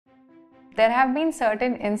There have been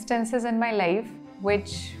certain instances in my life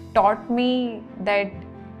which taught me that,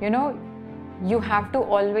 you have to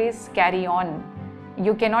always carry on.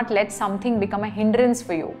 You cannot let something become a hindrance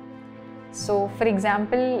for you. So, for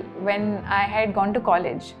example, when I had gone to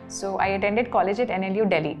college, so I attended college at NLU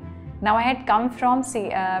Delhi. Now I had come from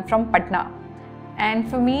Patna, and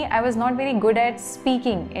for me, I was not very good at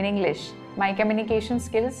speaking in English. My communication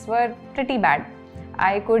skills were pretty bad.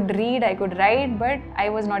 I could read, I could write, but I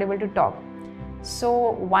was not able to talk.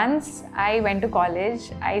 So once I went to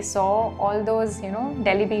college, I saw all those,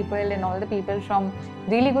 Delhi people and all the people from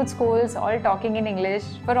really good schools all talking in English.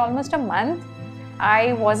 For almost a month,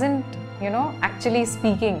 I wasn't, actually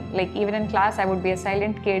speaking. Like even in class, I would be a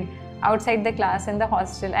silent kid outside the class in the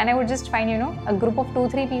hostel, and I would just find, a group of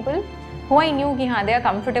 2-3 people who I knew they are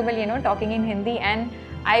comfortable, talking in Hindi, and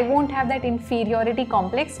I won't have that inferiority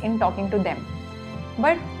complex in talking to them.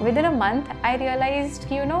 But within a month, I realized,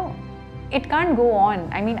 it can't go on.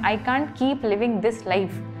 I mean, I can't keep living this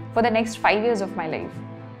life for the next 5 years of my life.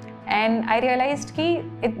 And I realized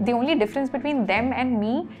the only difference between them and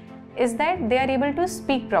me is that they are able to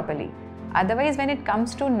speak properly. Otherwise, when it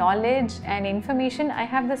comes to knowledge and information, I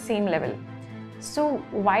have the same level. So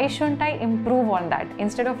why shouldn't I improve on that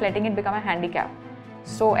instead of letting it become a handicap?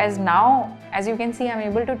 So as you can see, I'm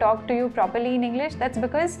able to talk to you properly in English. That's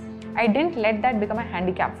because I didn't let that become a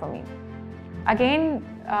handicap for me. Again,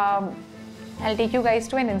 I'll take you guys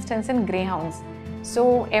to an instance in greyhounds.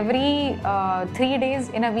 So every 3 days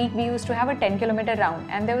in a week, we used to have a 10-kilometer round.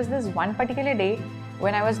 And there was this one particular day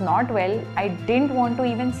when I was not well, I didn't want to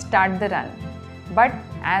even start the run. But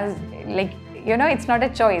it's not a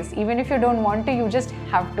choice. Even if you don't want to, you just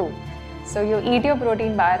have to. So you eat your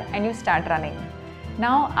protein bar and you start running.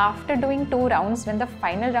 Now, after doing 2 rounds, when the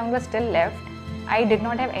final round was still left, I did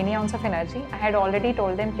not have any ounce of energy. I had already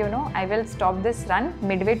told them, I will stop this run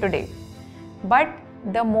midway today. But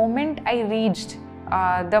the moment I reached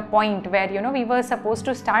the point where, we were supposed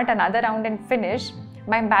to start another round and finish,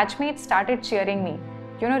 my batchmates started cheering me.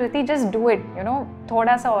 Riti, just do it,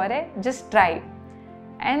 thoda sa aur hai, just try.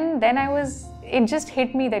 And then it just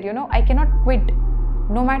hit me that, I cannot quit.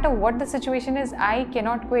 No matter what the situation is, I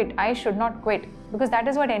cannot quit. I should not quit, because that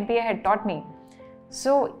is what NPA had taught me.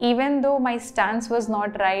 So even though my stance was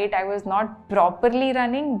not right, I was not properly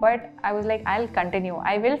running, but I was like, I'll continue.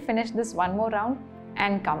 I will finish this one more round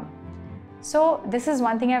and come. So this is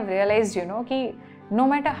one thing I've realized, ki no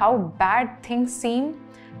matter how bad things seem,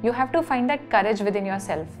 you have to find that courage within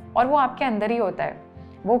yourself. और वो आपके अंदर ही होता है.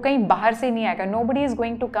 वो कहीं बाहर से नहीं आएगा. Nobody is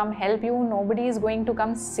going to come help you. Nobody is going to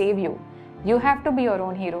come save you. You have to be your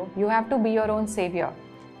own hero. You have to be your own savior.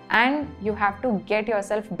 And you have to get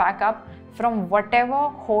yourself back up from whatever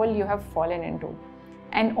hole you have fallen into.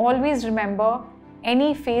 And always remember,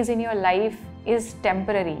 any phase in your life is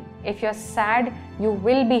temporary. If you're sad, you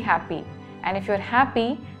will be happy. And if you're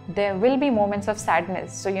happy, there will be moments of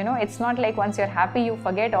sadness. So, it's not like once you're happy, you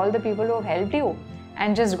forget all the people who have helped you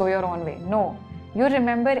and just go your own way. No, you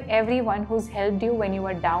remember everyone who's helped you when you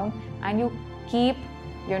were down, and you keep,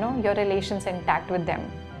 your relations intact with them.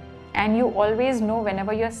 And you always know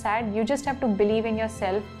whenever you're sad, you just have to believe in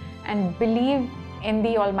yourself and believe in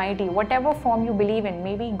the Almighty, whatever form you believe in,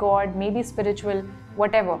 maybe God, maybe spiritual,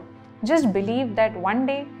 whatever. Just believe that one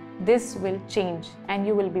day this will change and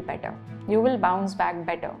you will be better. You will bounce back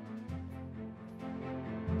better.